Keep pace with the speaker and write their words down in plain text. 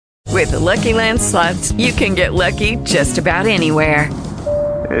With the Lucky Land Slots, you can get lucky just about anywhere.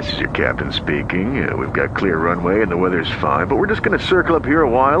 This is your captain speaking. We've got clear runway and the weather's fine, but we're just going to circle up here a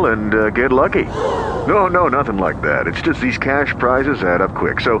while and get lucky. No, nothing like that. It's just these cash prizes add up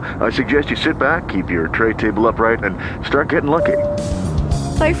quick. So I suggest you sit back, keep your tray table upright, and start getting lucky.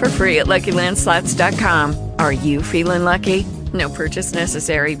 Play for free at LuckyLandSlots.com. Are you feeling lucky? No purchase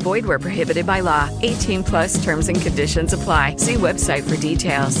necessary. Void where prohibited by law. 18 plus terms and conditions apply. See website for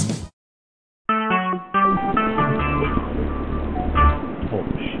details.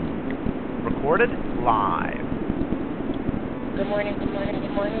 Recorded live. Good morning.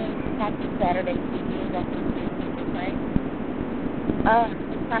 Happy Saturday to you. Welcome to People Pray.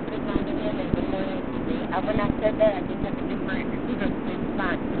 It's Prophet 9 a.m. and good morning to you. When I said that, I just have a different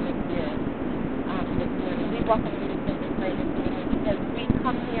response to this year. This morning. We welcome you to Simply Pray this morning because we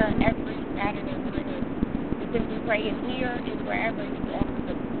come here every Saturday morning to Simply Pray, and here is wherever you walk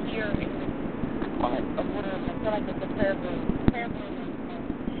the here in this, I call it a room. I feel like it's a prayer room.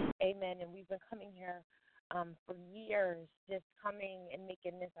 Amen. And we've been coming here for years, just coming and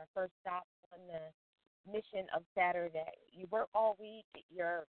making this our first stop on the mission of Saturday. You work all week,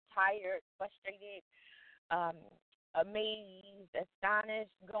 you're tired, frustrated, amazed,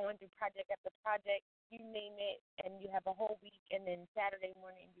 astonished, going through project after project, you name it, and you have a whole week, and then Saturday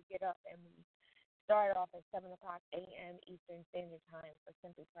morning you get up and we start off at 7 o'clock a.m. Eastern Standard Time for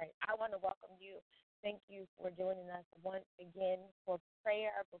Simply Pray. I want to welcome you. Thank you for joining us once again for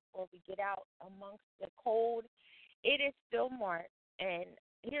prayer before we get out amongst the cold. It is still March, and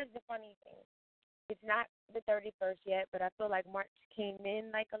here's the funny thing. It's not the 31st yet, but I feel like March came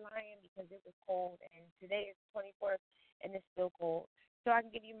in like a lion because it was cold, and today is 24th, and it's still cold. So I can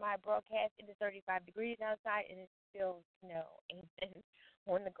give you my broadcast. It is 35 degrees outside, and it's still snow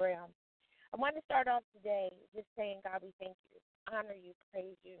on the ground. I want to start off today just saying, God, we thank you, honor you,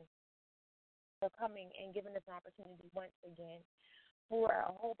 praise you for coming and giving us an opportunity once again for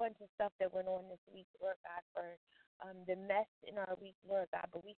a whole bunch of stuff that went on this week, Lord God, for the mess in our week, Lord God.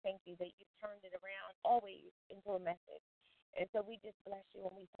 But we thank you that you turned it around always into a message. And so we just bless you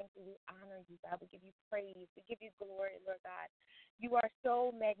and we thank you. We honor you, God. We give you praise. We give you glory, Lord God. You are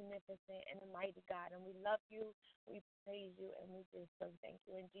so magnificent and a mighty God, and we love you. We praise you, and we just so thank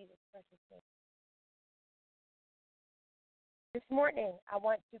you in Jesus' precious name. This morning, I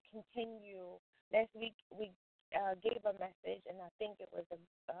want to continue. Last week, we gave a message, and I think it was an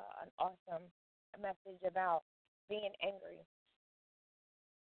awesome message about being angry.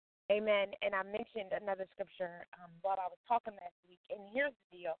 Amen. And I mentioned another scripture while I was talking last week. And here's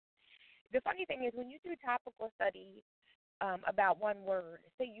the deal. The funny thing is when you do topical studies about one word,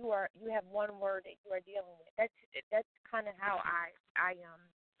 say you have one word that you are dealing with. That's kind of how I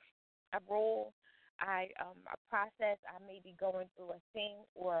roll. I process. I may be going through a thing,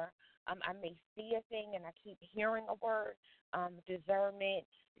 or I may see a thing, and I keep hearing a word: discernment,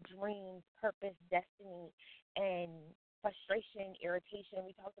 dreams, purpose, destiny, and frustration, irritation.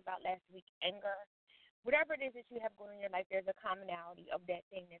 We talked about last week anger. Whatever it is that you have going on in your life, there's a commonality of that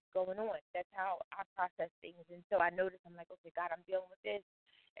thing that's going on. That's how I process things. And so I notice, I'm like, okay, God, I'm dealing with this,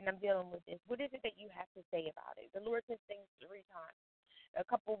 and I'm dealing with this. What is it that you have to say about it? The Lord says things 3 times. A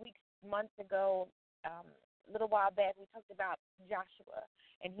couple of weeks, months ago, a little while back, we talked about Joshua,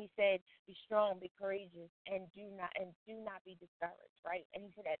 and he said, be strong, be courageous, and do not be discouraged, right? And he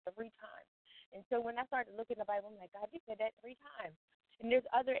said that 3 times. And so when I started looking at the Bible, I'm like, God, you said that 3 times. And there's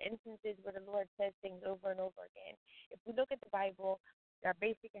other instances where the Lord says things over and over again. If we look at the Bible, our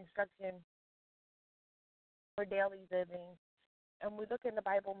basic instruction for daily living, and we look in the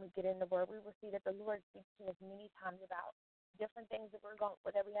Bible and we get in the Word, we will see that the Lord speaks to us many times about different things that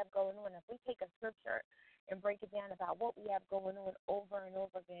we have going on. If we take a scripture and break it down about what we have going on over and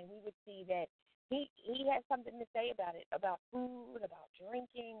over again, we would see that He has something to say about it, about food, about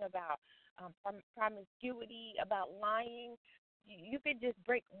drinking, about promiscuity, about lying. You could just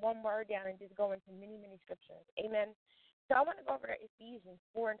break one word down and just go into many, many scriptures. Amen. So I want to go over to Ephesians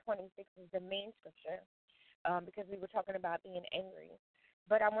 4:26 is the main scripture because we were talking about being angry.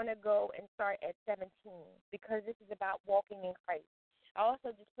 But I want to go and start at 17 because this is about walking in Christ. I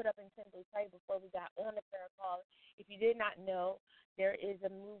also just put up in Simply Pray before we got on the prayer call. If you did not know, there is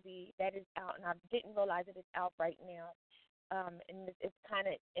a movie that is out, and I didn't realize it is out right now. And it's kind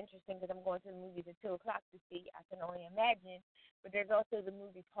of interesting because I'm going to the movies at 2 o'clock to see. I can only imagine. But there's also the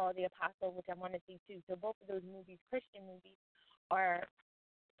movie called The Apostle, which I want to see too. So both of those movies, Christian movies, are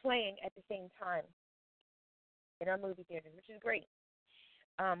playing at the same time in our movie theaters, which is great.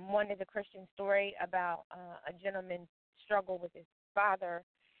 One is a Christian story about a gentleman's struggle with his father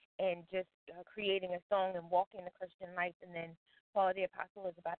and just creating a song and walking the Christian life. And then Paul the Apostle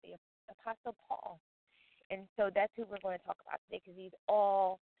is about the Apostle Paul. And so that's who we're going to talk about today, because he's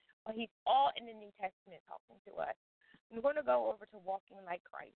all in the New Testament talking to us. We're going to go over to walking like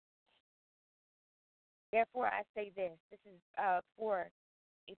Christ. Therefore, I say this. This is for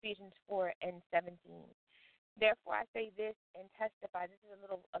Ephesians 4:17. Therefore, I say this and testify. This is a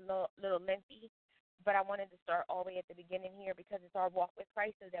little lengthy, but I wanted to start all the way at the beginning here because it's our walk with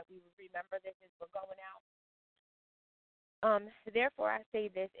Christ, so that we will remember this as we're going out. Therefore, I say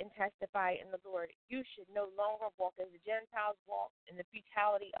this and testify in the Lord. You should no longer walk as the Gentiles walk in the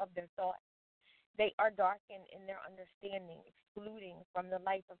futility of their thoughts. They are darkened in their understanding, excluding from the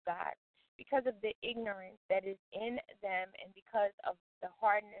life of God because of the ignorance that is in them and because of the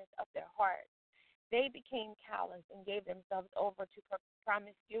hardness of their hearts. They became callous and gave themselves over to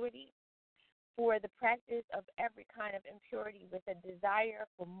promiscuity for the practice of every kind of impurity with a desire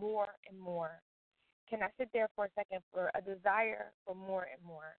for more and more. Can I sit there for a second? For a desire for more and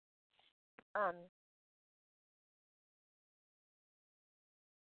more.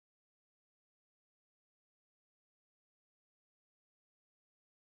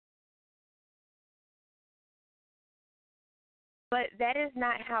 But that is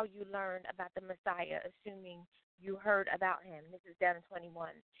not how you learn about the Messiah, assuming you heard about him. This is down in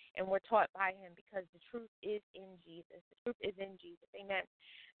 21. And we're taught by him because the truth is in Jesus. The truth is in Jesus. Amen.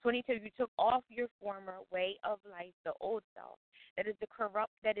 22, you took off your former way of life, the old self, that is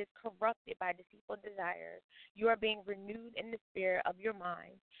corrupted by deceitful desires. You are being renewed in the spirit of your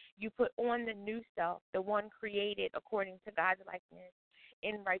mind. You put on the new self, the one created according to God's likeness,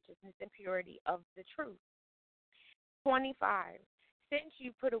 in righteousness and purity of the truth. 25, since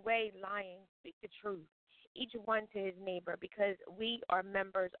you put away lying, speak the truth, each one to his neighbor, because we are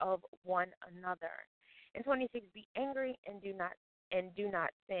members of one another. And 26, be angry and do not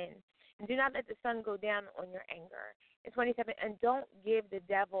sin. And do not let the sun go down on your anger. And 27, and don't give the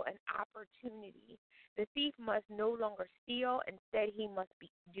devil an opportunity. The thief must no longer steal. Instead, he must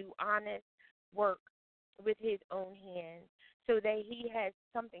do honest work with his own hands, so that he has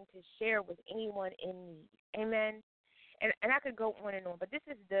something to share with anyone in need. Amen. And I could go on and on, but this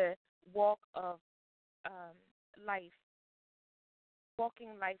is the walk of life,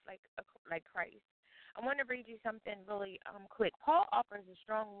 walking life like Christ. I want to read you something really quick. Paul offers a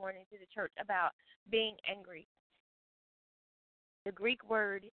strong warning to the church about being angry. The Greek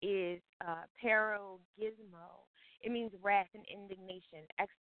word is paragizmo. It means wrath and indignation,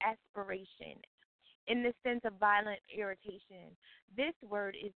 aspiration, in the sense of violent irritation. This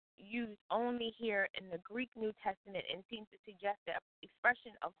word is used only here in the Greek New Testament and seems to suggest the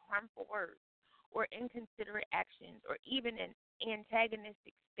expression of harmful words or inconsiderate actions or even an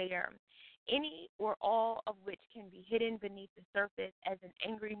antagonistic stare, any or all of which can be hidden beneath the surface as an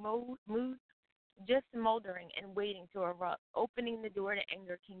angry mood, just smoldering and waiting to erupt. Opening the door to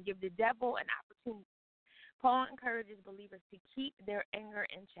anger can give the devil an opportunity. Paul encourages believers to keep their anger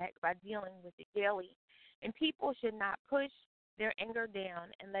in check by dealing with it daily, and people should not push their anger down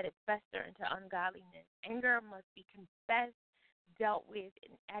and let it fester into ungodliness. Anger must be confessed, dealt with,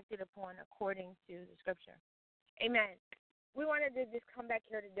 and acted upon according to the Scripture. Amen. We wanted to just come back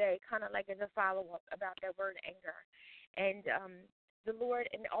here today kind of like as a follow-up about that word anger. And the Lord,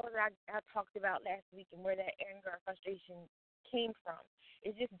 and all that I talked about last week and where that anger or frustration came from,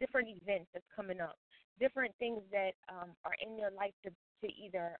 is just different events that's coming up, different things that are in your life to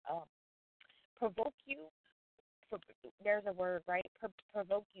either provoke you. There's a word, right?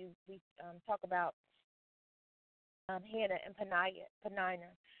 Provoke you. We talk about Hannah and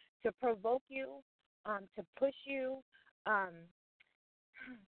Penina. To provoke you, to push you,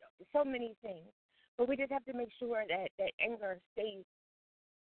 so many things. But we just have to make sure that anger stays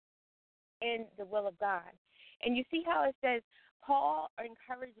in the will of God. And you see how it says Paul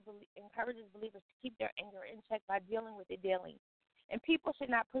encourages believers to keep their anger in check by dealing with it daily. And people should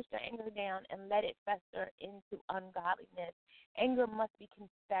not push their anger down and let it fester into ungodliness. Anger must be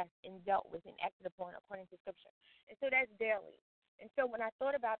confessed and dealt with and acted upon according to Scripture. And so that's daily. And so when I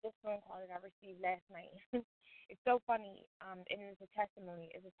thought about this phone call that I received last night, it's so funny, and it's a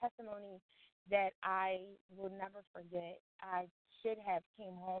testimony. It's a testimony that I will never forget. I should have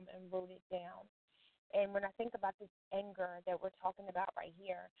came home and wrote it down. And when I think about this anger that we're talking about right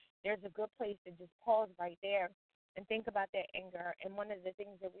here, there's a good place to just pause right there and think about that anger. And one of the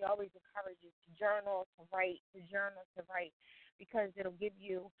things that we always encourage is to journal, to write, because it'll give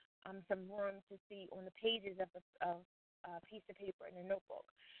you some room to see on the pages of a piece of paper in a notebook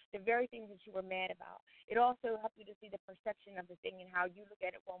the the very things that you were mad about. It also helps you to see the perception of the thing and how you look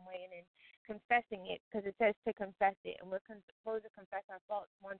at it one way, and then confessing it, because it says to confess it, and we're supposed to confess our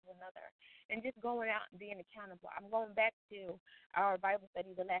faults one to another, and just going out and being accountable. I'm going back to our Bible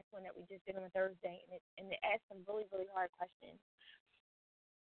study, the last one that we just did on Thursday, and it asked some really, really hard questions.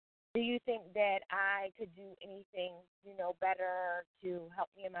 Do you think that I could do anything, better to help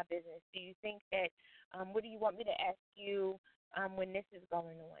me in my business? Do you think that, what do you want me to ask you when this is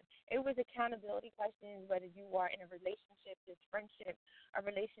going on? It was accountability questions, whether you are in a relationship, this friendship, a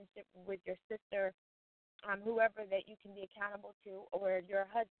relationship with your sister, whoever that you can be accountable to, or your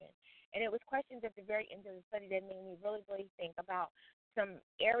husband. And it was questions at the very end of the study that made me really, really think about some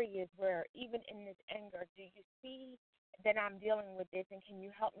areas where even in this anger, do you see that I'm dealing with this, and can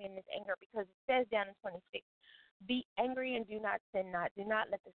you help me in this anger? Because it says down in 26, be angry and do not sin not. Do not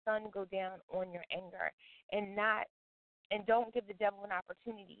let the sun go down on your anger, and don't give the devil an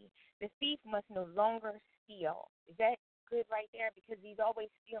opportunity. The thief must no longer steal. Is that good right there? Because he's always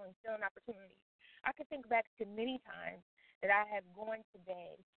stealing opportunities. I could think back to many times that I have gone to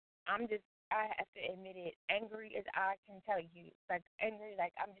bed. I have to admit it, angry as I can tell you. Like angry,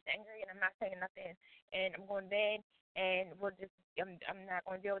 like I'm just angry and I'm not saying nothing, and I'm going to bed and I'm not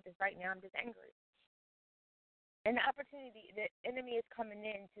going to deal with this right now. I'm just angry. And the opportunity, the enemy is coming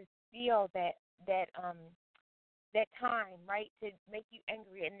in to steal that time, right, to make you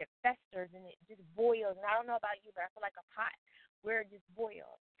angry, and it festers and it just boils. And I don't know about you, but I feel like a pot where it just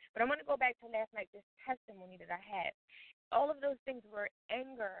boils. But I'm going to go back to last night, this testimony that I had. All of those things were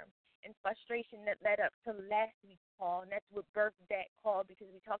anger and frustration that led up to last week's call, and that's what birthed that call, because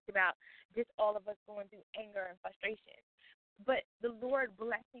we talked about just all of us going through anger and frustration. But the Lord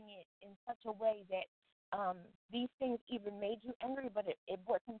blessing it in such a way that these things even made you angry, but it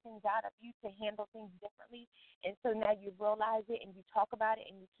brought some things out of you to handle things differently. And so now you realize it and you talk about it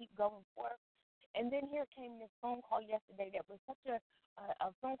and you keep going forth. And then here came this phone call yesterday that was such a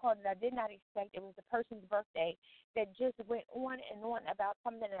phone call that I did not expect. It was the person's birthday that just went on and on about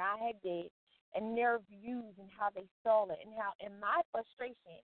something that I had did and their views and how they saw it, and how in my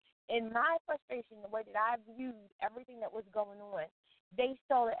frustration, the way that I viewed everything that was going on, they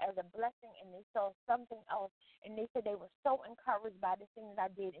saw it as a blessing, and they saw something else, and they said they were so encouraged by the thing that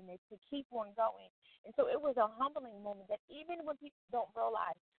I did, and they could keep on going. And so it was a humbling moment that even when people don't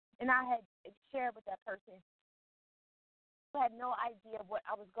realize, and I had shared with that person, who had no idea what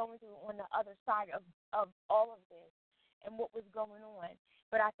I was going through on the other side of all of this and what was going on.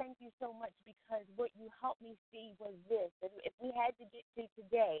 But I thank you so much, because what you helped me see was this, that if we had to get to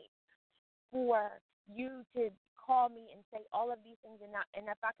today for you to call me and say all of these things, and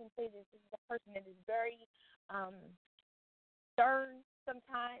if I can say this is a person that is very stern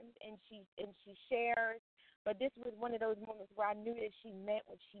sometimes, and she shares. But this was one of those moments where I knew that she meant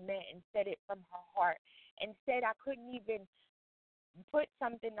what she meant and said it from her heart, and said I couldn't even put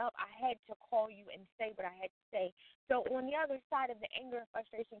something up. I had to call you and say what I had to say. So on the other side of the anger and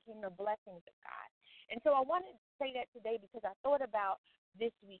frustration came the blessings of God. And so I wanted to say that today, because I thought about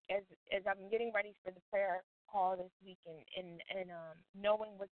this week as I'm getting ready for the prayer call this week, and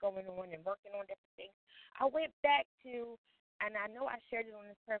knowing what's going on and working on different things. I went back to, and I know I shared it on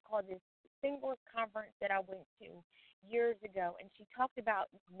this prayer call, this singles conference that I went to years ago, and she talked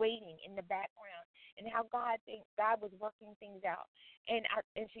about waiting in the background and how God was working things out. And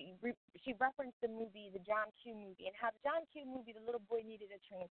she referenced the movie, the John Q movie, and how the John Q movie, the little boy needed a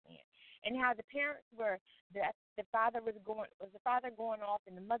transplant, and how the parents were the father was going off,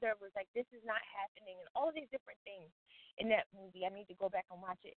 and the mother was like, this is not happening, and all of these different things in that movie. I need to go back and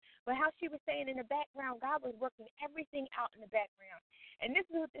watch it. But how she was saying in the background, God was working everything out in the background. And this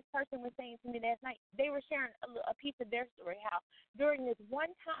is what this person was saying to me last night. They were sharing a piece of their story, how during this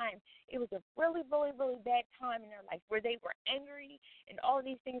one time, it was a really, really, really bad time in their life where they were angry and all of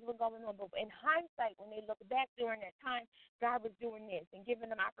these things were going on. But in hindsight, when they look back during that time, God was doing this and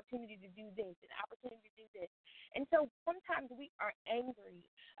giving them opportunity to do this and opportunity to do this. And so sometimes we are angry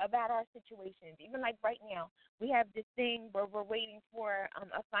about our situations. Even like right now, we have this thing where we're waiting for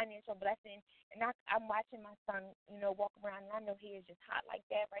a financial blessing, and I'm watching my son, walk around, and I know he is just hot like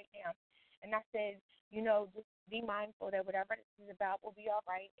that right now. And I said, just be mindful that whatever this is about will be all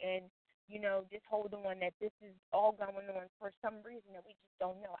right, and, just hold on that this is all going on for some reason that we just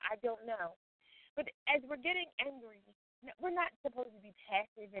don't know. I don't know. But as we're getting angry, we're not supposed to be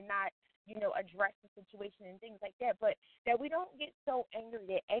passive and not, address the situation and things like that, but that we don't get so angry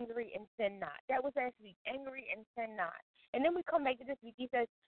that angry and sin not. That was last week, angry and sin not. And then we come back to this week. He says,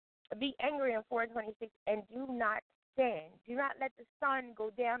 be angry in 4:26 and do not sin. Do not let the sun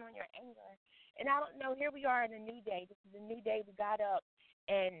go down on your anger. And I don't know, here we are in a new day. This is a new day. We got up,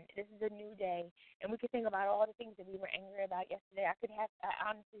 and this is a new day. And we could think about all the things that we were angry about yesterday. I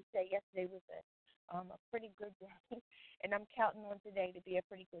honestly say yesterday was a pretty good day, and I'm counting on today to be a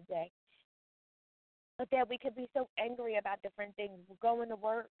pretty good day. But that we could be so angry about different things. We're going to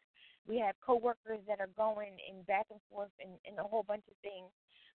work. We have coworkers that are going and back and forth and a whole bunch of things.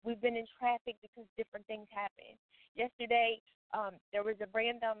 We've been in traffic because different things happen. Yesterday, there was a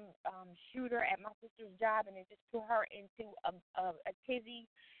random shooter at my sister's job, and it just put her into a tizzy,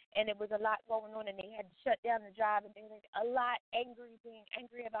 and it was a lot going on, and they had to shut down the job and things like that. Being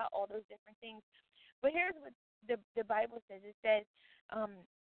angry about all those different things. But here's what the Bible says. It says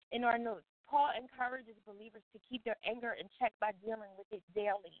in our notes, Paul encourages believers to keep their anger in check by dealing with it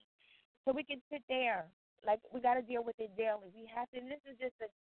daily. So we can sit there, like we got to deal with it daily. We have to, and this is just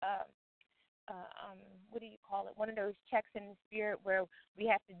what do you call it? One of those checks in the spirit where we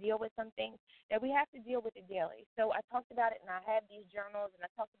have to deal with some things that we have to deal with it daily. So I talked about it, and I have these journals, and I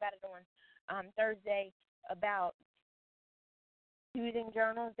talked about it on Thursday about using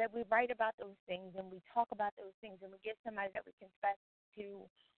journals that we write about those things and we talk about those things and we get somebody that we confess to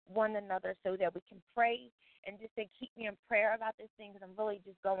one another so that we can pray and just say, keep me in prayer about this thing because I'm really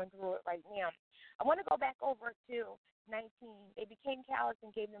just going through it right now. I want to go back over to 19. They became callous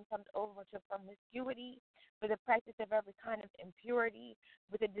and gave themselves over to promiscuity for the practice of every kind of impurity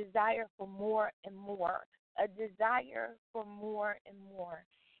with a desire for more and more, a desire for more and more.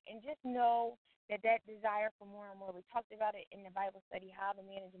 And just know that desire for more and more, we talked about it in the Bible study, how to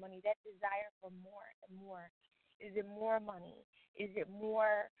manage money, that desire for more and more. Is it more money? Is it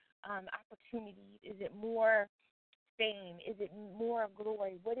more opportunities? Is it more fame? Is it more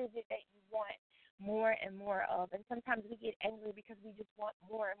glory? What is it that you want more and more of? And sometimes we get angry because we just want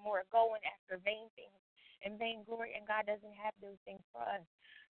more and more, going after vain things and vain glory, and God doesn't have those things for us.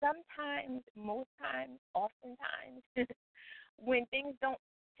 Sometimes, most times, oftentimes, when things don't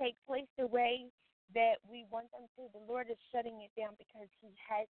take place the way that we want them to, the Lord is shutting it down because he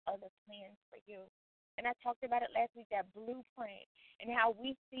has other plans for you. And I talked about it last week, that blueprint, and how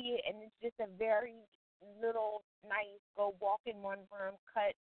we see it, and it's just a very little nice, go walk in one room,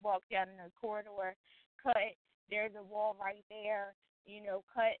 walk down in the corridor, there's a wall right there,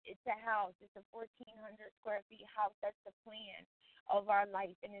 it's a house. It's a 1,400 square feet house. That's the plan of our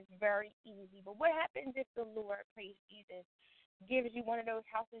life, and it's very easy. But what happens if the Lord, praise Jesus, gives you one of those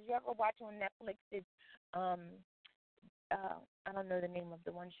houses? You ever watch on Netflix? It's I don't know the name of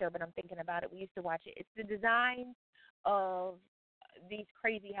the one show, but I'm thinking about it. We used to watch it. It's the design of these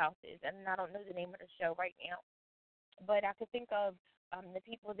crazy houses, and I don't know the name of the show right now. But I could think of the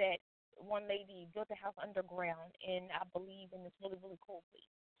people that one lady built a house underground, and I believe in this really, really cool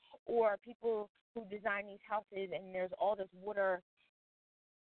place. Or people who design these houses, and there's all this water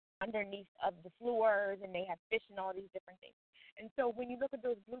underneath of the floors, and they have fish and all these different things. And so when you look at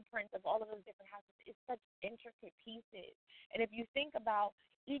those blueprints of all of those different houses, it's such intricate pieces. And if you think about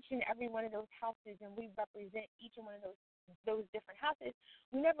each and every one of those houses, and we represent each and one of those different houses,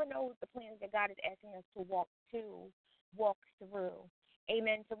 we never know the plans that God is asking us to walk through.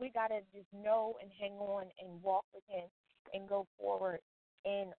 Amen. So we got to just know and hang on and walk with him and go forward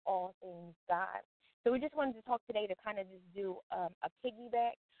in all things God. So we just wanted to talk today to kind of just do a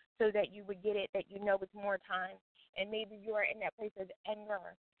piggyback so that you would get it, that you know it's more time. And maybe you are in that place of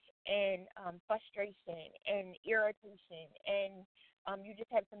anger and frustration and irritation, and you just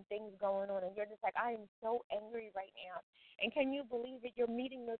have some things going on, and you're just like, I am so angry right now. And can you believe that you're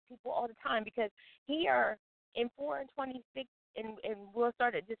meeting those people all the time? Because here in 4 and 26, and we'll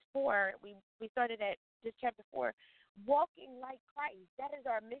start at just 4, we started at just chapter 4, walking like Christ. That is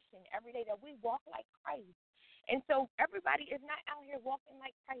our mission every day, that we walk like Christ. And so everybody is not out here walking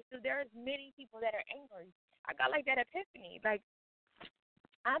like Christ. So there's many people that are angry. I got like that epiphany. Like,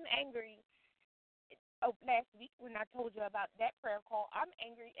 I'm angry. Last week when I told you about that prayer call, I'm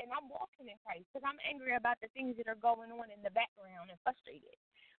angry and I'm walking in Christ because I'm angry about the things that are going on in the background and frustrated.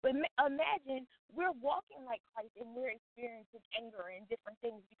 But imagine we're walking like Christ and we're experiencing anger and different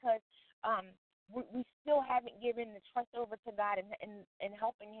things because we still haven't given the trust over to God and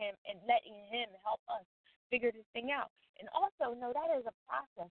helping him and letting him help us figure this thing out. And also know that is a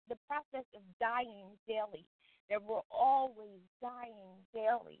process, the process of dying daily, that we're always dying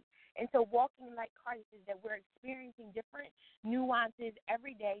daily. And so walking like Christ is that we're experiencing different nuances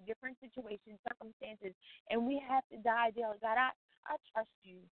every day, different situations, circumstances, and we have to die daily. God, I trust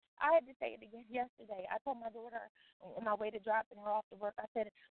you. I had to say it again yesterday. I told my daughter on my way to dropping her off to work, I said,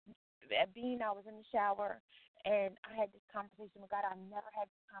 I was in the shower, and I had this conversation with God. I've never had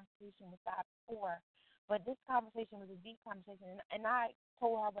this conversation with God before. But this conversation was a deep conversation, and I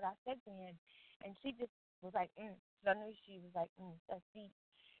told her what I said to him. And she just was like, So I knew she was like, that's deep.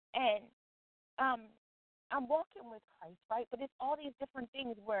 And I'm walking with Christ, right? But it's all these different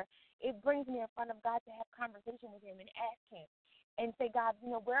things where it brings me in front of God to have conversation with him and ask him and say, God,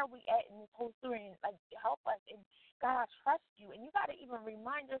 where are we at in this whole story? And, like, help us. And, God, I trust you. And you got to even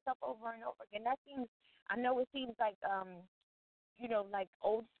remind yourself over and over again. I know it seems like, like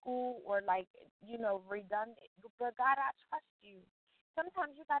old school or like, redundant. But, God, I trust you.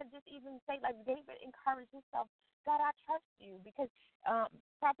 Sometimes you got to just even say, like David encouraged himself, God, I trust you. Because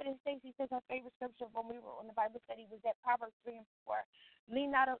Prophetess Stacy says her favorite scripture when we were on the Bible study was that Proverbs 3 and 4,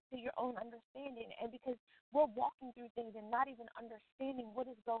 lean not up to your own understanding. And because we're walking through things and not even understanding what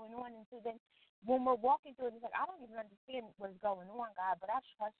is going on. And so then when we're walking through it, it's like, I don't even understand what is going on, God, but I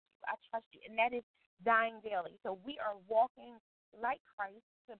trust you. I trust you. And that is dying daily. So we are walking like Christ,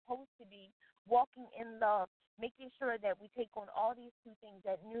 supposed to be, walking in love, making sure that we take on all these two things,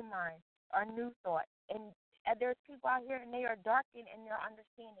 that new mind, our new thought. And there's people out here, and they are darkened in their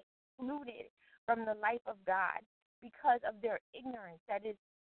understanding, excluded from the life of God because of their ignorance that is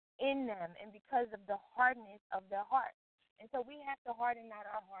in them and because of the hardness of their heart. And so we have to harden out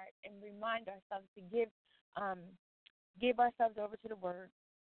our heart and remind ourselves to give ourselves over to the Word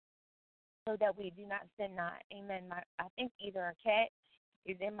so that we do not sin not. Amen. I think either a cat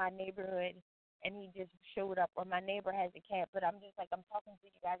is in my neighborhood and he just showed up, or my neighbor has a cat, but I'm talking to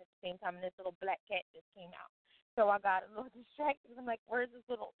you guys at the same time, and this little black cat just came out. So I got a little distracted. I'm like, where's this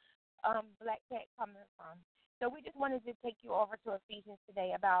little black cat coming from? So we just wanted to take you over to Ephesians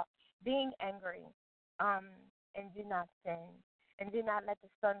today about being angry and do not sin, and do not let the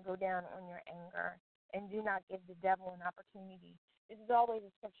sun go down on your anger, and do not give the devil an opportunity. This is always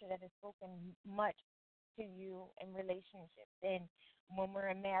a scripture that is spoken much to you in relationships and when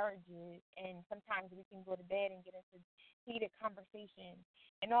we're in marriages, and sometimes we can go to bed and get into heated conversation,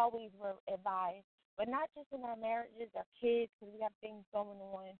 and always we're advised, but not just in our marriages, our kids, because we have things going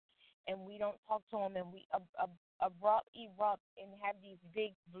on and we don't talk to them and we erupt and have these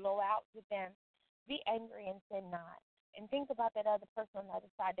big blowouts with them. Be angry and sin not. And think about that other person on the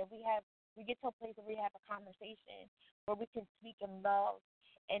other side, that we get to a place where we have a conversation where we can speak in love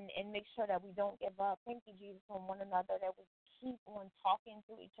and make sure that we don't give up. Thank you, Jesus, on one another, that we keep on talking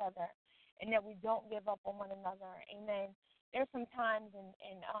to each other and that we don't give up on one another. Amen. There's some times in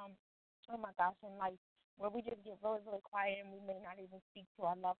life where we just get really, really quiet and we may not even speak to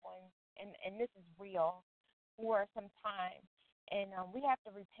our loved ones. And this is real for some time. And we have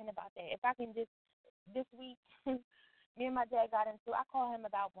to repent about that. If I can just, this week, me and my dad got into, I called him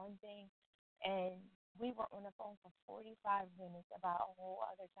about one thing, and we were on the phone for 45 minutes about a whole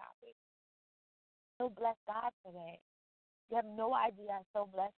other topic. So bless God for that. You have no idea. I so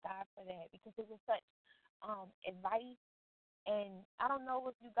bless God for that, because it was such advice. And I don't know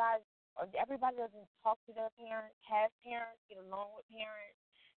if you guys, or everybody doesn't talk to their parents, have parents, get along with parents.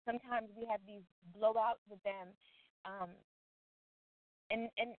 Sometimes we have these blowouts with them. And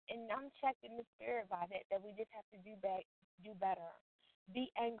I'm checked in the spirit by that we just have to do better.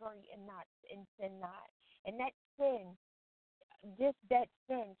 Be angry and sin not. And that sin, just that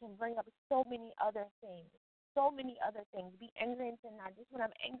sin can bring up so many other things. Be angry and sin not. Just when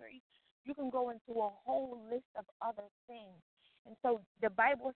I'm angry, you can go into a whole list of other things. And so the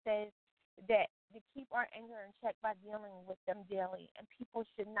Bible says that to keep our anger in check by dealing with them daily, and people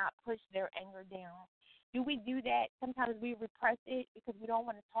should not push their anger down. Do we do that? Sometimes we repress it because we don't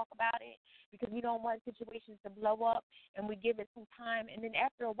want to talk about it, because we don't want situations to blow up, and we give it some time. And then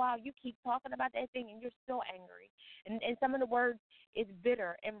after a while, you keep talking about that thing, and you're still angry. And some of the words is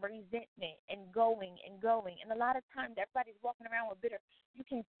bitter and resentment and going. And a lot of times, everybody's walking around with bitter. You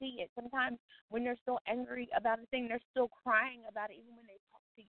can see it. Sometimes when they're still angry about a thing, they're still crying about it, even when they talk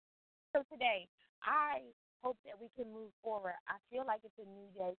to you. So today, I hope that we can move forward. I feel like it's a new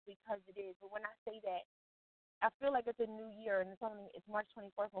day because it is. But when I say that, I feel like it's a new year, and it's March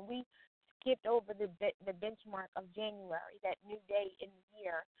 24th, when we skipped over the benchmark of January, that new day in the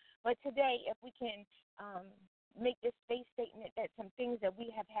year. But today, if we can make this faith statement that some things that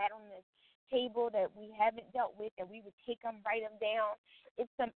we have had on this table that we haven't dealt with, that we would take them, write them down.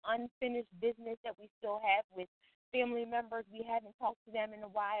 It's some unfinished business that we still have with family members. We haven't talked to them in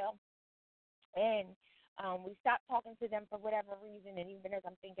a while, and we stopped talking to them for whatever reason, and even as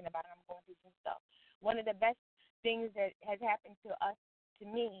I'm thinking about it, I'm going through some stuff. One of the best things that has happened to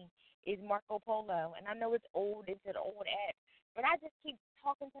me, is Marco Polo. And I know it's old, it's an old app, but I just keep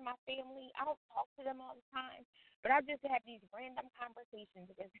talking to my family. I don't talk to them all the time, but I just have these random conversations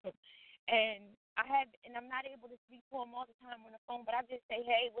with them. And I'm not able to speak to them all the time on the phone, but I just say,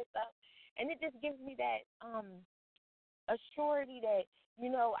 hey, what's up? And it just gives me that a surety that,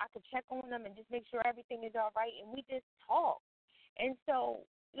 I could check on them and just make sure everything is all right, and we just talk. And so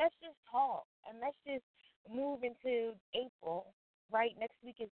let's just talk, and let's just move into April, right? Next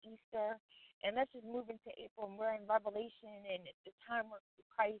week is Easter, and let's just move into April, and we're in Revelation, and it's the time of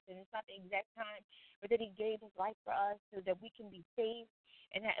Christ, and it's not the exact time, but that he gave his life for us so that we can be saved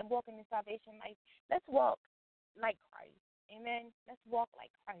and walk in the salvation life. Let's walk like Christ. Amen. Let's walk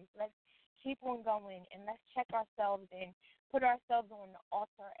like Christ. Let's keep on going, and let's check ourselves and put ourselves on the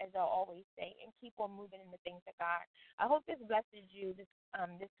altar, as I always say, and keep on moving in the things of God. I hope this blesses you this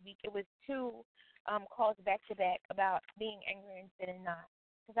week. It was two calls back to back about being angry and sinning not,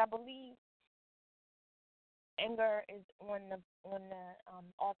 because I believe anger is on the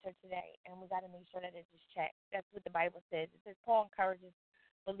altar today, and we got to make sure that it is checked. That's what the Bible says. It says Paul encourages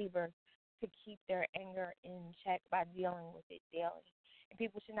believers to keep their anger in check by dealing with it daily. And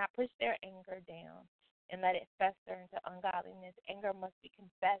people should not push their anger down and let it fester into ungodliness. Anger must be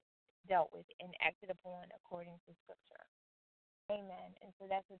confessed, dealt with, and acted upon according to Scripture. Amen. And so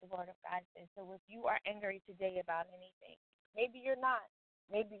that's what the Word of God says. So if you are angry today about anything, maybe you're not.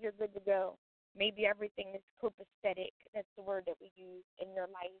 Maybe you're good to go. Maybe everything is copacetic. That's the word that we use in your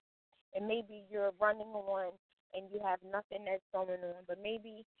life. And maybe you're running on and you have nothing that's going on. But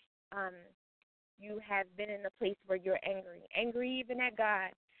maybe you have been in a place where you're angry even at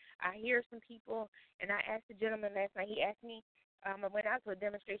God. I hear some people, and I asked the gentleman last night, he asked me, I went out to a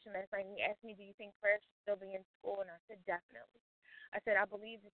demonstration last night, and he asked me, do you think prayer should still be in school? And I said, definitely. I said, I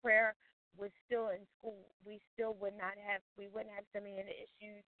believe if prayer was still in school, we wouldn't have so many of the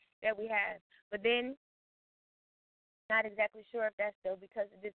issues that we have. But then, not exactly sure if that's still,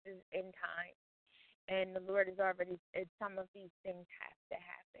 because this is in time. And the Lord has already said some of these things have to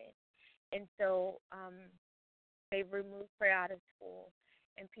happen. And so they've removed prayer out of school,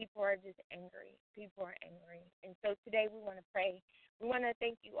 and people are just angry. People are angry. And so today we want to pray. We want to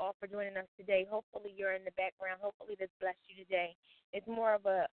thank you all for joining us today. Hopefully you're in the background. Hopefully this blessed you today. It's more of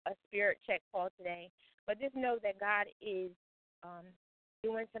a spirit check call today. But just know that God is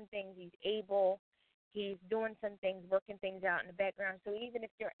doing some things. He's able. He's doing some things, working things out in the background. So even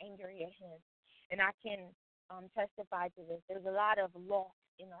if you're angry at him, and I can testify to this, there's a lot of loss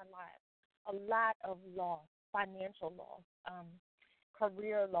in our lives. A lot of loss, financial loss,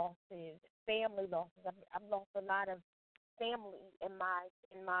 career losses, family losses. I've lost a lot of family in my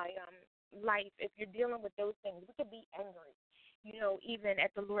life. If you're dealing with those things, we could be angry, even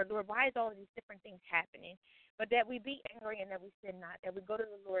at the Lord. Lord, why is all of these different things happening? But that we be angry and that we sin not, that we go to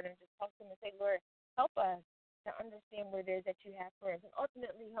the Lord and just talk to him and say, Lord, help us to understand what it is that you have for us. And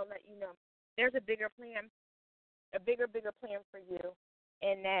ultimately, he'll let you know there's a bigger plan, a bigger plan for you.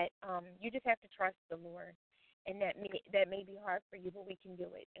 And that you just have to trust the Lord, and that may be hard for you, but we can do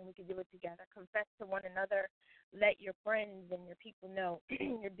it, and we can do it together. Confess to one another. Let your friends and your people know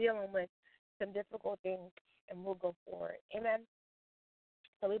you're dealing with some difficult things, and we'll go forward. Amen.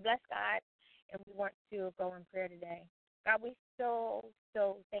 So we bless God, and we want to go in prayer today. God, we so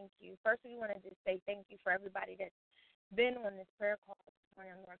thank you. First, we want to just say thank you for everybody that's been on this prayer call this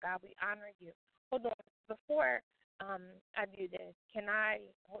morning, Lord God. We honor you. Hold on. Before I do this,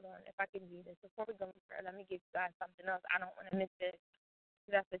 hold on, if I can do this, before we go in prayer, let me give you guys something else. I don't want to miss this,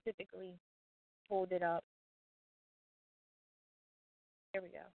 because I specifically pulled it up. Here we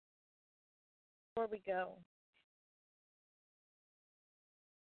go. Before we go,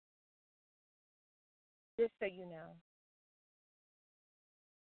 just so you know,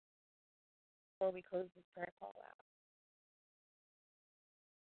 before we close this prayer call out,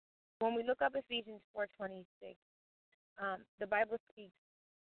 when we look up Ephesians 4:26, the Bible speaks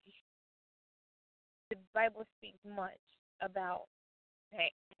much about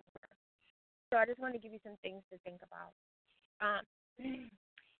anger. So I just want to give you some things to think about.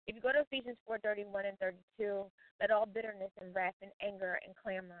 If you go to Ephesians 4:31 and 32, let all bitterness and wrath and anger and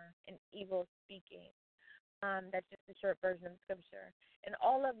clamor and evil speaking. That's just a short version of Scripture. And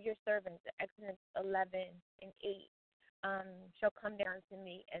all of your servants, Exodus 11 and 8, shall come down to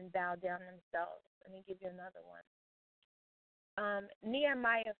me and bow down themselves. Let me give you another one.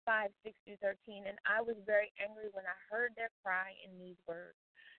 Nehemiah 5:6-13, and I was very angry when I heard their cry in these words.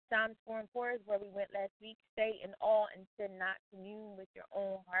 Psalms 4 and 4 is where we went last week. Stay in awe and sin not, commune with your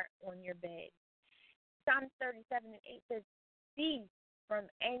own heart on your bed. Psalms 37 and 8 says, cease from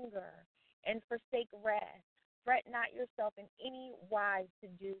anger and forsake wrath. Fret not yourself in any wise to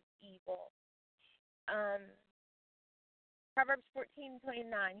do evil. Proverbs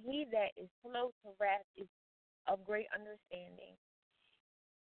 14:29, he that is slow to wrath is of great understanding.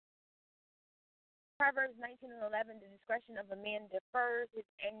 Proverbs 19 and 11, the discretion of a man defers his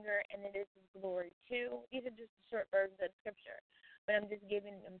anger, and it is his glory too. These are just the short versions of Scripture, but I'm just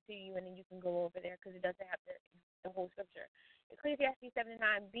giving them to you, and then you can go over there because it doesn't have the whole Scripture. Ecclesiastes 7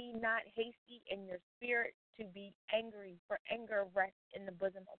 and 9, be not hasty in your spirit to be angry, for anger rests in the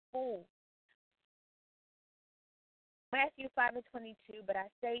bosom of fools. Matthew 5 and 22, but I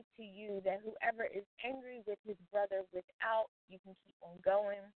say to you that whoever is angry with his brother without, you can keep on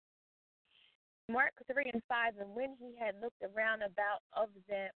going. Mark 3 and 5, and when he had looked around about on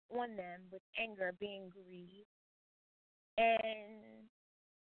them with anger, being grieved. And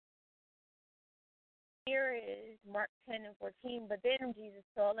here is Mark 10 and 14, but then Jesus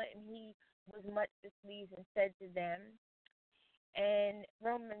saw it, and he was much displeased and said to them, and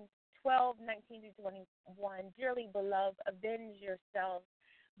Romans 12:19 through 21, dearly beloved, avenge yourselves,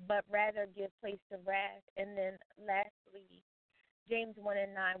 but rather give place to wrath. And then lastly, James 1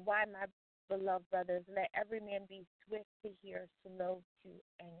 and 9, why, my beloved brothers, let every man be swift to hear, slow to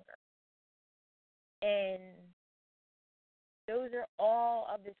anger. And those are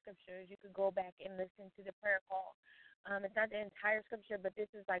all of the scriptures. You could go back and listen to the prayer call. It's not the entire scripture, but this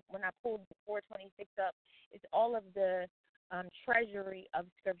is like when I pulled the 426 up, it's all of the treasury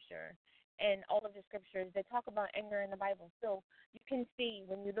of scripture. And all of the scriptures that talk about anger in the Bible. So you can see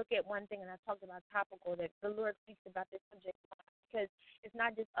when you look at one thing, and I talked about topical, that the Lord speaks about this subject because it's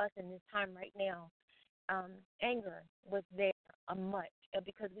not just us in this time right now. Anger was there much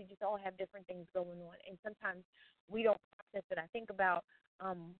because we just all have different things going on, and sometimes we don't process it. I think about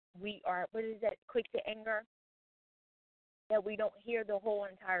we are, what is that, quick to anger, that we don't hear the whole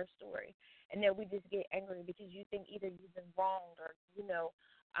entire story, and that we just get angry because you think either you've been wronged or,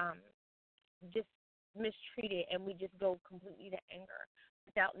 just mistreated, and we just go completely to anger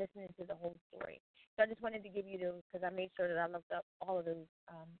without listening to the whole story. So I just wanted to give you those because I made sure that I looked up all of those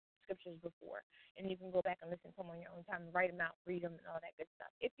scriptures before, and you can go back and listen to them on your own time, write them out, read them, and all that good stuff.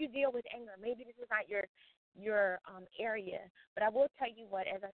 If you deal with anger, maybe this is not your area, but I will tell you what,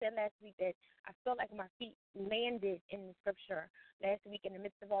 as I said last week, that I felt like my feet landed in the scripture last week in the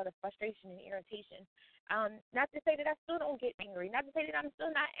midst of all the frustration and irritation. Not to say that I still don't get angry, not to say that I'm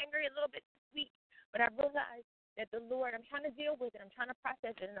still not angry a little bit this week, but I realized that the Lord, I'm trying to deal with it, I'm trying to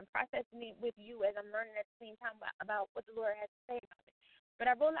process it, and I'm processing it with you as I'm learning at the same time about what the Lord has to say about it.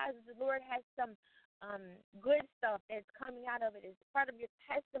 But I realize that the Lord has some good stuff that's coming out of it. It's part of your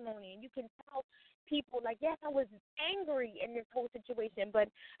testimony, and you can tell people, like, yes, I was angry in this whole situation,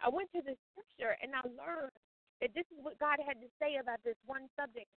 but I went to the scripture and I learned that this is what God had to say about this one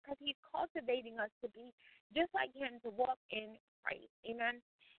subject, because he's cultivating us to be just like him, to walk in Christ. Amen.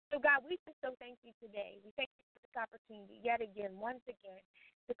 So, God, we just so thank you today. We thank you for this opportunity yet again, once again,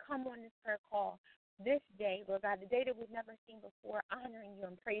 to come on this prayer call this day, Lord God, the day that we've never seen before, honoring you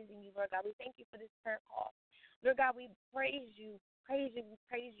and praising you, Lord God. We thank you for this prayer call. Lord God, we praise you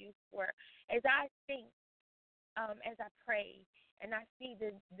for, as I think, as I pray, and I see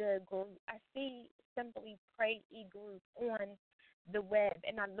the group, I see Simply Pray e-group on the web,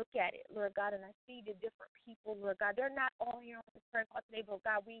 and I look at it, Lord God, and I see the different people, Lord God. They're not all here on this prayer call today, but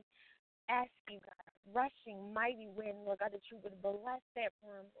God, we ask you, God, rushing mighty wind, Lord God, that you would bless that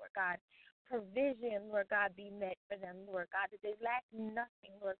room, Lord God. Provision, Lord God, be met for them, Lord God, that they lack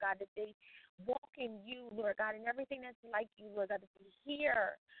nothing, Lord God, that they walk in you, Lord God, and everything that's like you, Lord God, that we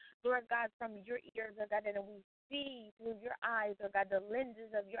hear, Lord God, from your ears, Lord God, and we see through your eyes, Lord God, the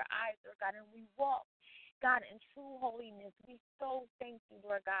lenses of your eyes, Lord God, and we walk, God, in true holiness. We so thank you,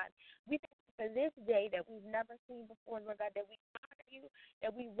 Lord God. We thank you for this day that we've never seen before, Lord God, that we honor you, that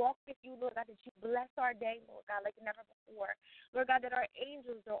we walk with you, Lord God, that you bless our day, Lord God, like never before. Lord God, that our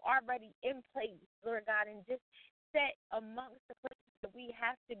angels are already in place, Lord God, and just set amongst the places that we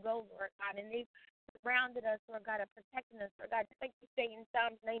have to go, Lord God, and they've surrounded us, Lord God, and protecting us, Lord God. Just like you say in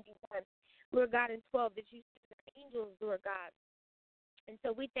Psalms 91, Lord God, in 12, that you send the angels, Lord God. And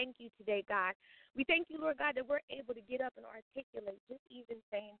so we thank you today, God. We thank you, Lord God, that we're able to get up and articulate, just even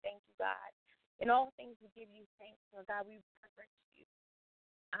saying thank you, God. In all things we give you thanks, Lord God. We reverence you,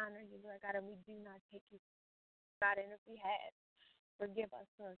 honor you, Lord God, and we do not take you, God. And if we have, forgive us,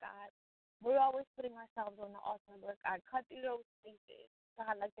 Lord God. We're always putting ourselves on the altar, Lord God. Cut through those places,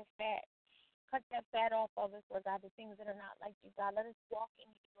 God, like the fat. Cut that fat off of us, Lord God, the things that are not like you, God. Let us walk in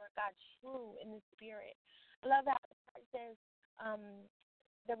you, Lord God, true in the spirit. I love how it says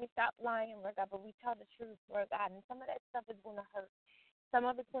that we stop lying, Lord God, but we tell the truth, Lord God. And some of that stuff is going to hurt. Some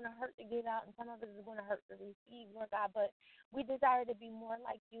of it's going to hurt to get out, and some of it is going to hurt to receive, Lord God. But we desire to be more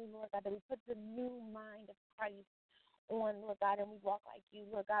like you, Lord God, that we put the new mind of Christ on, Lord God, and we walk like you,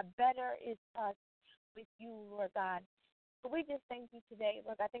 Lord God. Better is us with you, Lord God. So we just thank you today,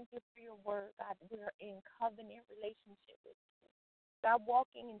 Lord God. Thank you for your word, God. We are in covenant relationship with you. God,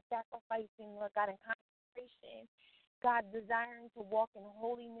 walking and sacrificing, Lord God, in consecration. God, desiring to walk in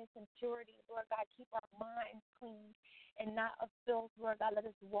holiness and purity. Lord God, keep our minds clean and not of filth. Lord God, let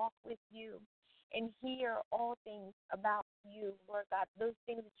us walk with you and hear all things about you, Lord God. Those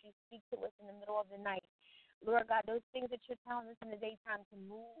things that you speak to us in the middle of the night. Lord God, those things that you're telling us in the daytime to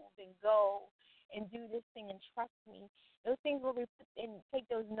move and go and do this thing and trust me. Those things where we put and take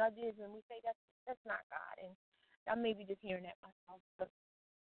those nudges and we say that's not God. And I may be just hearing that myself, but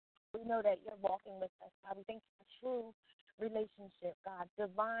we know that you're walking with us, God. We thank you for true relationship, God,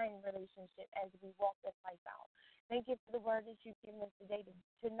 divine relationship as we walk this life out. Thank you for the word that you've given us today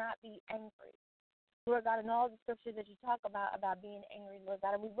to not be angry. Lord God, in all the scriptures that you talk about being angry, Lord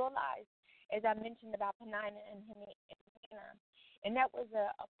God, and we realize, as I mentioned about Penina and Hannah, and that was a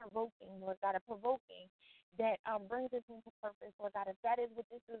provoking, Lord God, a provoking that brings us into purpose, Lord God. If that is what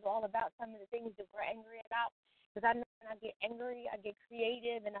this is all about, some of the things that we're angry about, because I know when I get angry, I get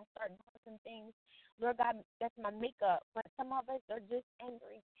creative, and I start doing some things. Lord God, that's my makeup. But some of us are just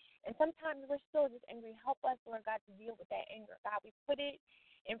angry. And sometimes we're still just angry. Help us, Lord God, to deal with that anger. God, we put it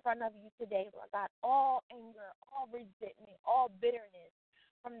in front of you today, Lord God. All anger, all resentment, all bitterness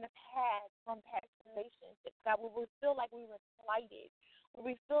from the past, from past relationships, God, where we feel like we were slighted, where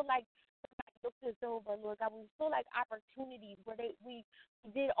we feel like somebody looked us over, Lord God, we feel like opportunities where we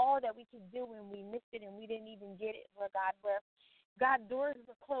did all that we could do and we missed it and we didn't even get it, Lord God, where God, doors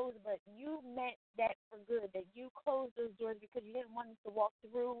were closed, but you meant that for good, that you closed those doors because you didn't want us to walk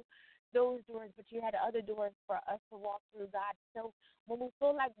through those doors, but you had other doors for us to walk through, God. So when we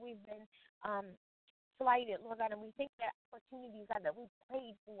feel like we've been slighted, Lord God, and we think that opportunities, God, that we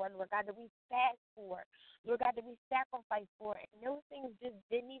prayed for, Lord God, that we fast for, Lord God, that we sacrificed for, and those things just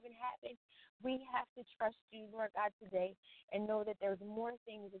didn't even happen, we have to trust you, Lord God, today and know that there's more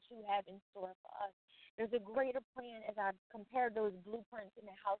things that you have in store for us. There's a greater plan as I compare those blueprints in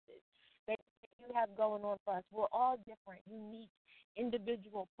the houses that you have going on for us. We're all different, unique,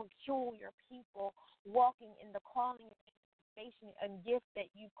 individual, peculiar people walking in the calling and gift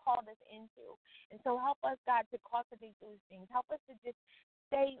that you called us into. And so help us, God, to cultivate those things. Help us to just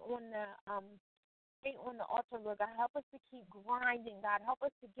stay on the altar, Lord God. Help us to keep grinding, God. Help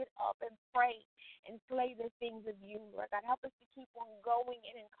us to get up and pray and slay the things of you, Lord God. Help us to keep on going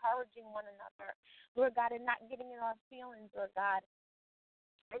and encouraging one another, Lord God, and not getting in our feelings, Lord God,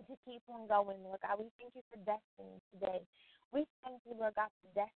 and to keep on going, Lord God. We thank you for destiny today. We thank you, Lord God, for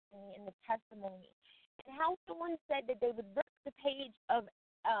destiny and the testimony. And how someone said that they would rip the page of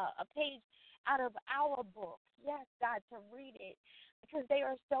a page out of our book. Yes, God, to read it because they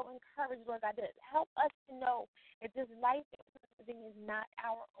are so encouraged, Lord God, to help us to know that this life is not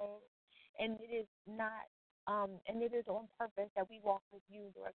our own, and it is not, and it is on purpose that we walk with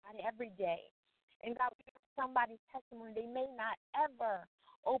you, Lord God, every day. And God, we hear somebody's testimony. They may not ever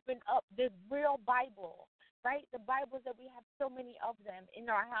open up the real Bible, right? The Bibles that we have so many of them in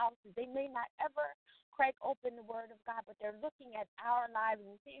our houses. They may not ever crack open the Word of God, but they're looking at our lives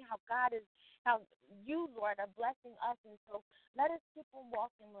and seeing how you, Lord, are blessing us. And so let us keep on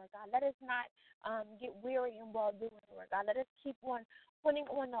walking, Lord God. Let us not get weary in well-doing, Lord God. Let us keep on putting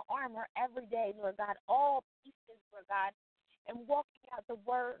on the armor every day, Lord God, all pieces, Lord God, and walking out the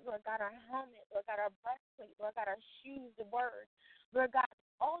Word, Lord God, our helmet, Lord God, our breastplate, Lord God, our shoes, the Word, Lord God,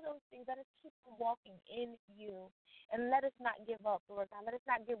 all those things. Let us keep on walking in you. And let us not give up, Lord God. Let us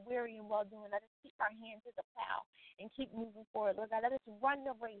not get weary in well-doing. Let us keep our hands to the plow and keep moving forward, Lord God. Let us run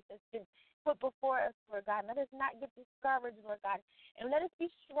the race that's been put before us, Lord God. Let us not get discouraged, Lord God. And let us be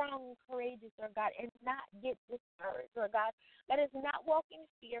strong and courageous, Lord God, and not get discouraged, Lord God. Let us not walk in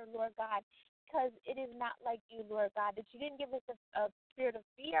fear, Lord God, because it is not like you, Lord God, that you didn't give us a spirit of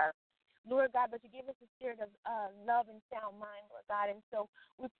fear, Lord God, but you give us a spirit of love and sound mind, Lord God. And so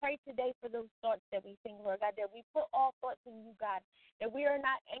we pray today for those thoughts that we think, Lord God, that we put all thoughts in you, God, that we are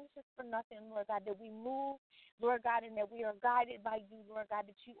not anxious for nothing, Lord God, that we move, Lord God, and that we are guided by you, Lord God,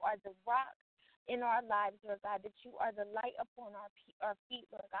 that you are the rock in our lives, Lord God, that you are the light upon our feet,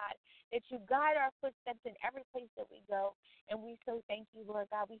 Lord God, that you guide our footsteps in every place that we go. And we so thank you, Lord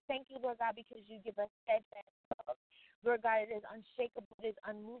God. We thank you, Lord God, because you give us steadfast love. Lord God, it is unshakable, it is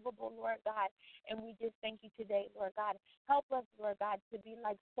unmovable, Lord God, and we just thank you today, Lord God. Help us, Lord God, to be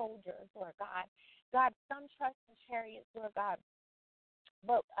like soldiers, Lord God. God, some trust in chariots, Lord God,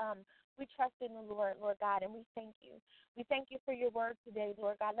 but we trust in the Lord, Lord God, and we thank you. We thank you for your word today,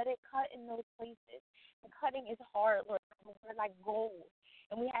 Lord God. Let it cut in those places. And cutting is hard, Lord God. We're like gold,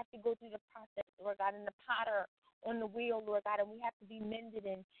 and we have to go through the process, Lord God, and the potter on the wheel, Lord God, and we have to be mended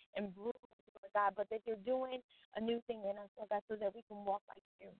and bruised, Lord God, but that you're doing a new thing in us, Lord God, so that we can walk like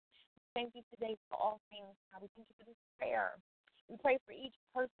you. Thank you today for all things, God. We thank you for this prayer. We pray for each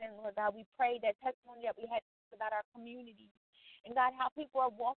person, Lord God. We pray that testimony that we had about our community. And, God, how people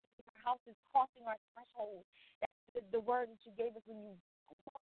are walking in our houses, crossing our threshold. That's the word that you gave us when you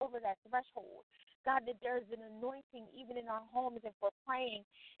walk over that threshold. God, that there's an anointing even in our homes if we're praying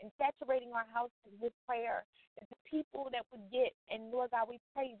and saturating our houses with prayer. That the people that would get, and, Lord God, we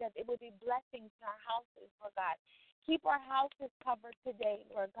pray that it would be blessings in our houses, Lord God. Keep our houses covered today,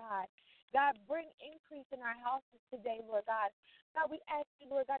 Lord God. God, bring increase in our houses today, Lord God. God, we ask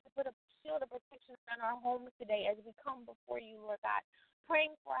you, Lord God, to put a shield of protection around our homes today as we come before you, Lord God.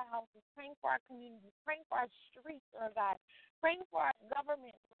 Praying for our houses, praying for our communities, praying for our streets, Lord God. Praying for our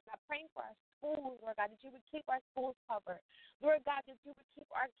government, Lord God. Praying for our schools, Lord God, that you would keep our schools covered. Lord God, that you would keep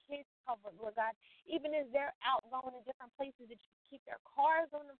our kids covered, Lord God. Even as they're out going to different places, that you would keep their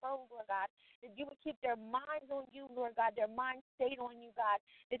cars on the road, Lord God. That you would keep their minds on you, Lord God. Their minds stayed on you, God.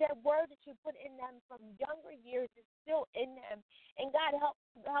 That word that you put in them from younger years is still in them. And God,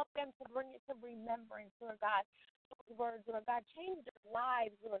 help them to bring it to remembrance, Lord God. Those words, Lord God, change their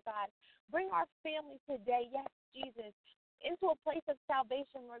lives, Lord God. Bring our family today, yes, Jesus, into a place of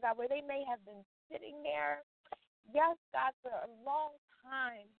salvation, Lord God, where they may have been sitting there, yes, God, for a long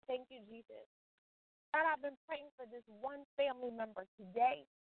time. Thank you, Jesus. God, I've been praying for this one family member today.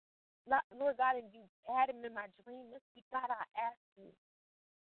 Lord God, and you had him in my dream this week. God, I ask you.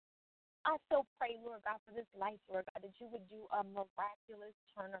 I so pray, Lord God, for this life, Lord God, that you would do a miraculous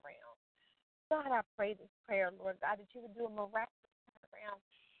turnaround. God, I pray this prayer, Lord God, that you would do a miraculous turnaround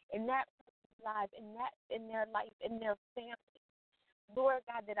in that person's life, in their life, in their family. Lord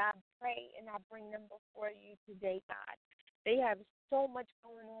God, that I pray and I bring them before you today, God. They have so much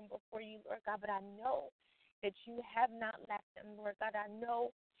going on before you, Lord God, but I know that you have not left them, Lord God. I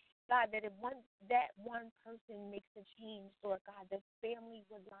know, God, that if that one person makes a change, Lord God, the family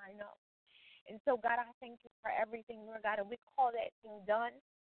would line up. And so, God, I thank you for everything, Lord God, and we call that thing done.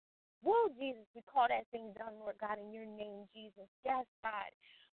 Woo, Jesus, we call that thing done, Lord God, in your name, Jesus. Yes, God,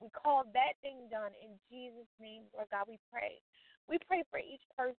 we call that thing done in Jesus' name, Lord God, we pray. We pray for each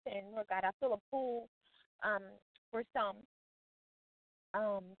person, Lord God. I feel a pull for some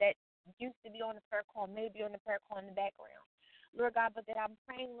that used to be on the prayer call, maybe on the prayer call in the background, Lord God, but that I'm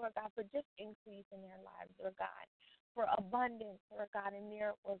praying, Lord God, for just increase in their lives, Lord God, for abundance, Lord God, and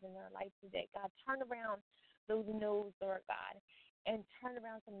miracles in their life today. God, turn around those no's, Lord God, and turn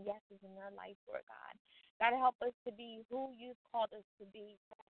around some yeses in their life, Lord God. God, help us to be who you've called us to be,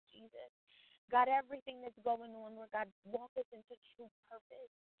 Jesus. God, everything that's going on, Lord God, walk us into true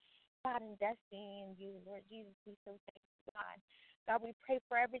purpose, God, and destiny in you, Lord Jesus. We so thank you, God. God, we pray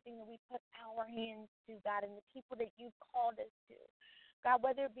for everything that we put our hands to, God, and the people that you've called us to. God,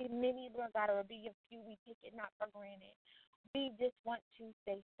 whether it be many, Lord God, or it be a few, we take it not for granted. We just want to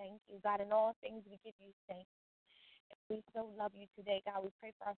say thank you, God. In all things, we give you thanks. We so love you today, God. We pray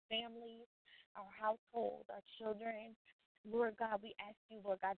for our families, our households, our children. Lord God, we ask you,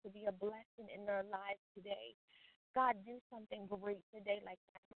 Lord God, to be a blessing in their lives today. God, do something great today like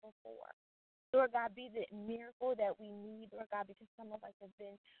never before. Lord God, be the miracle that we need, Lord God, because some of us have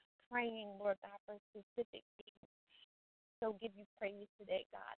been praying, Lord God, for specific things. So give you praise today,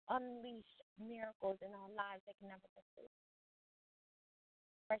 God. Unleash miracles in our lives like never before.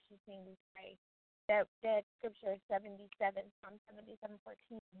 Precious name we pray. That scripture 77, Psalm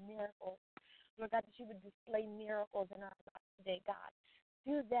 77:14, miracles. Lord God, that you would display miracles in our lives today, God.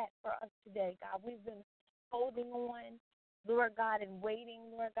 Do that for us today, God. We've been holding on, Lord God, and waiting,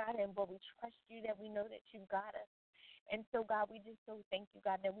 Lord God, but we trust you that we know that you got us. And so, God, we just so thank you,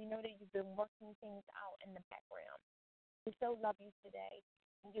 God, that we know that you've been working things out in the background. We so love you today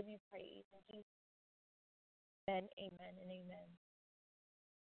and give you praise. In Jesus' name, amen and amen.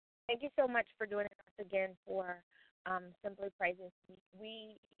 Thank you so much for joining us again for Simply Praises.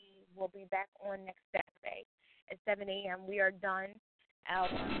 We will be back on next Saturday at 7 a.m. We are done our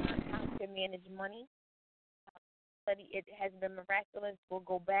How to Manage Money study. It has been miraculous. We'll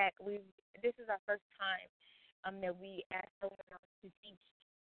go back. This is our first time that we asked someone else to teach,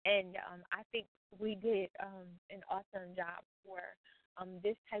 and I think we did an awesome job for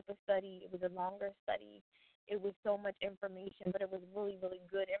this type of study. It was a longer study. It was so much information, but it was really, really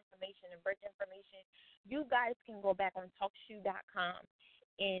good information and rich information. You guys can go back on TalkShoe.com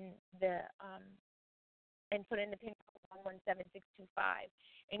and put in the pin code 117625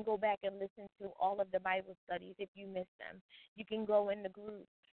 and go back and listen to all of the Bible studies if you missed them. You can go in the group.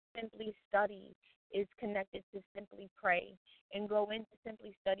 Simply Study is connected to Simply Pray, and go into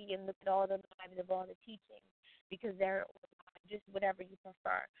Simply Study and look at all the lives of all the teachings, because they're just whatever you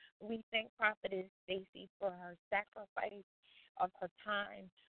prefer. We thank Prophetess Stacy for her sacrifice of her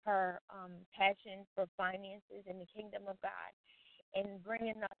time, her passion for finances in the kingdom of God, and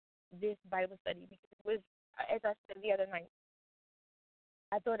bringing us this Bible study, because it was, as I said the other night,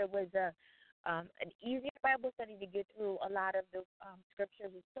 I thought it was an easier Bible study to get through a lot of the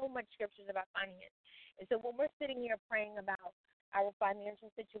scriptures. There's so much scriptures about finance. And so when we're sitting here praying about our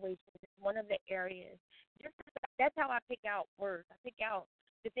financial situation, it's one of the areas. That's how I pick out words. I pick out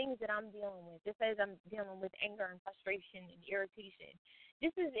the things that I'm dealing with. Just as I'm dealing with anger and frustration and irritation.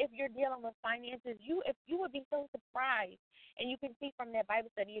 This is if you're dealing with finances, if you would be so surprised, and you can see from that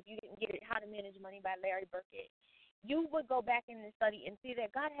Bible study, if you didn't get it, How to Manage Money by Larry Burkett, you would go back in the study and see that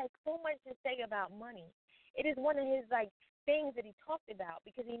God has so much to say about money. It is one of his things that he talked about,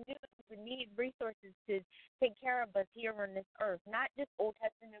 because he knew we would need resources to take care of us here on this earth, not just Old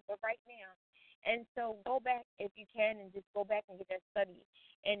Testament, but right now. And so go back if you can, and just go back and get that study.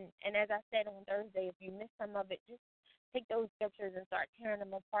 And as I said on Thursday, if you missed some of it, just take those scriptures and start tearing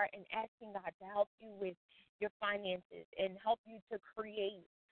them apart and asking God to help you with your finances and help you to create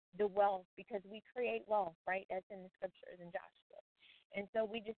the wealth, because we create wealth, right? That's in the scriptures in Joshua. And so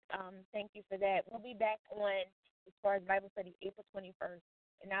we just thank you for that. We'll be back on, as far as Bible study, April 21st,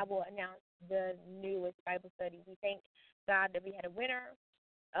 and I will announce the newest Bible study. We thank God that we had a winner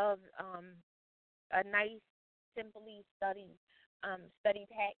of a nice, simply study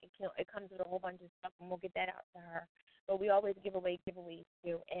pack. It comes with a whole bunch of stuff, and we'll get that out to her. But we always give away giveaways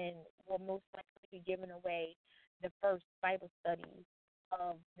too, and we'll most likely be giving away the first Bible study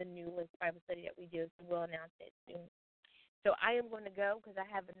of the newest Bible study that we do. So we'll announce it soon. So I am going to go because I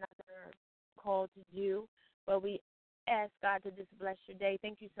have another call to do. But we ask God to just bless your day.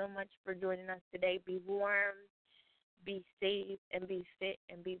 Thank you so much for joining us today. Be warm, be safe, and be fit,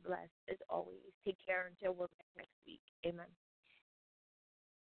 and be blessed as always. Take care until we're back next week. Amen.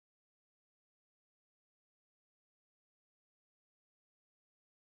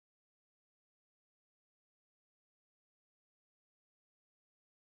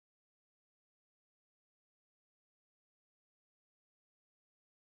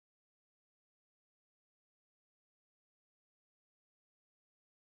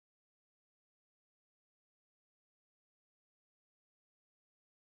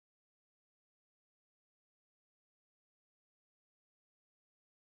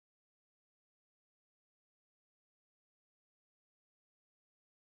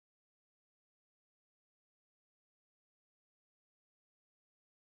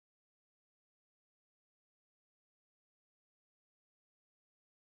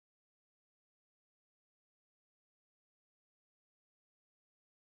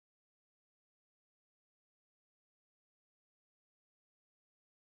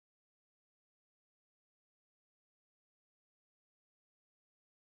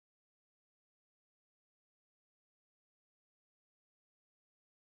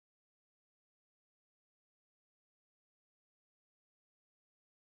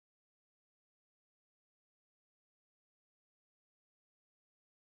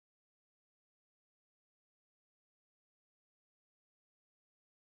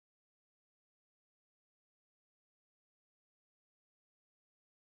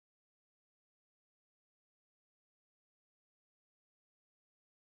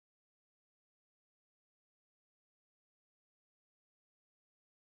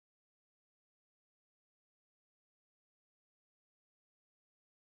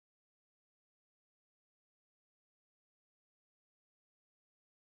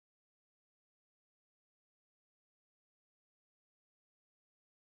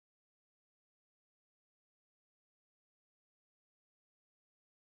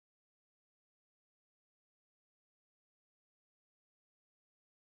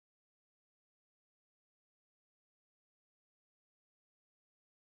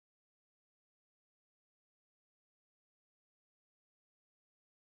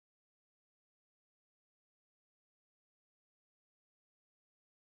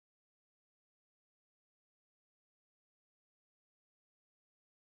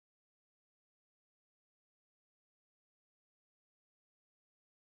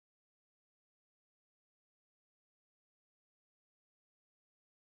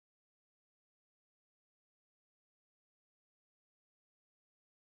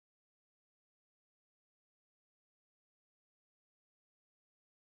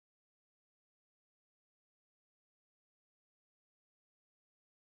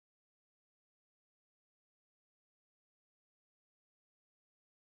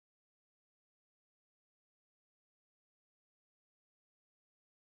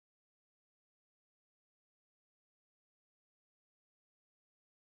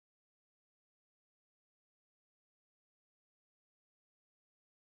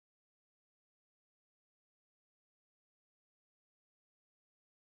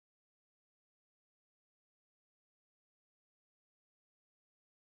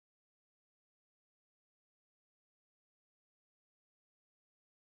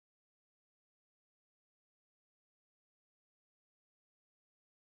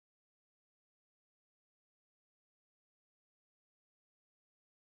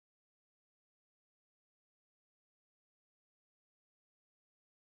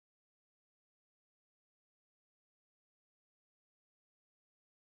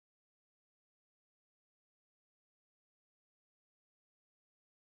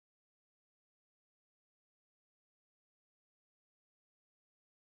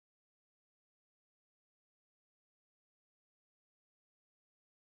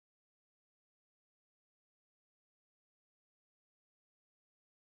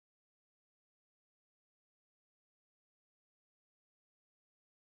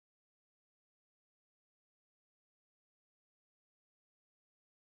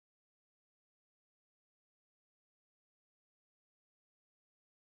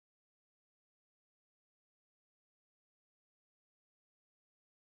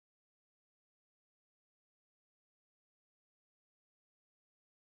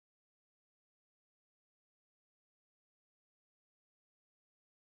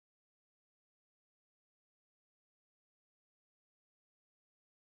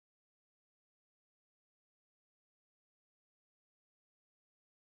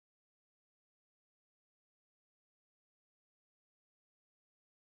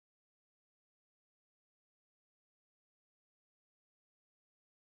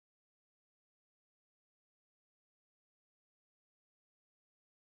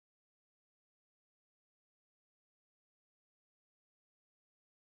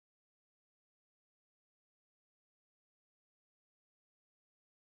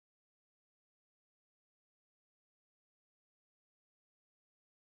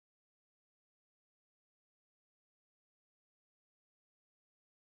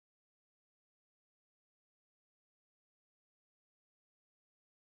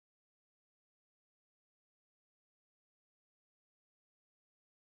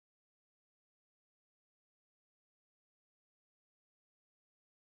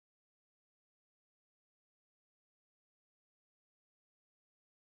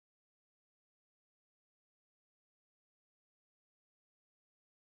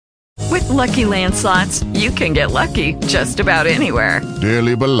 With Lucky Land Slots, you can get lucky just about anywhere.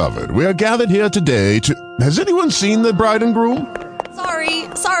 Dearly beloved, we are gathered here today to... Has anyone seen the bride and groom?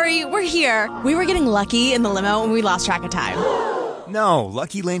 Sorry, we're here. We were getting lucky in the limo and we lost track of time. No,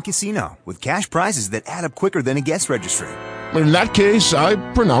 Lucky Land Casino, with cash prizes that add up quicker than a guest registry. In that case, I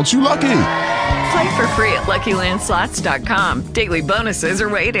pronounce you lucky. Play for free at LuckyLandSlots.com. Daily bonuses are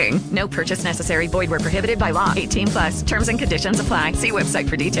waiting. No purchase necessary. Void where prohibited by law. 18+. Terms and conditions apply. See website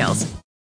for details.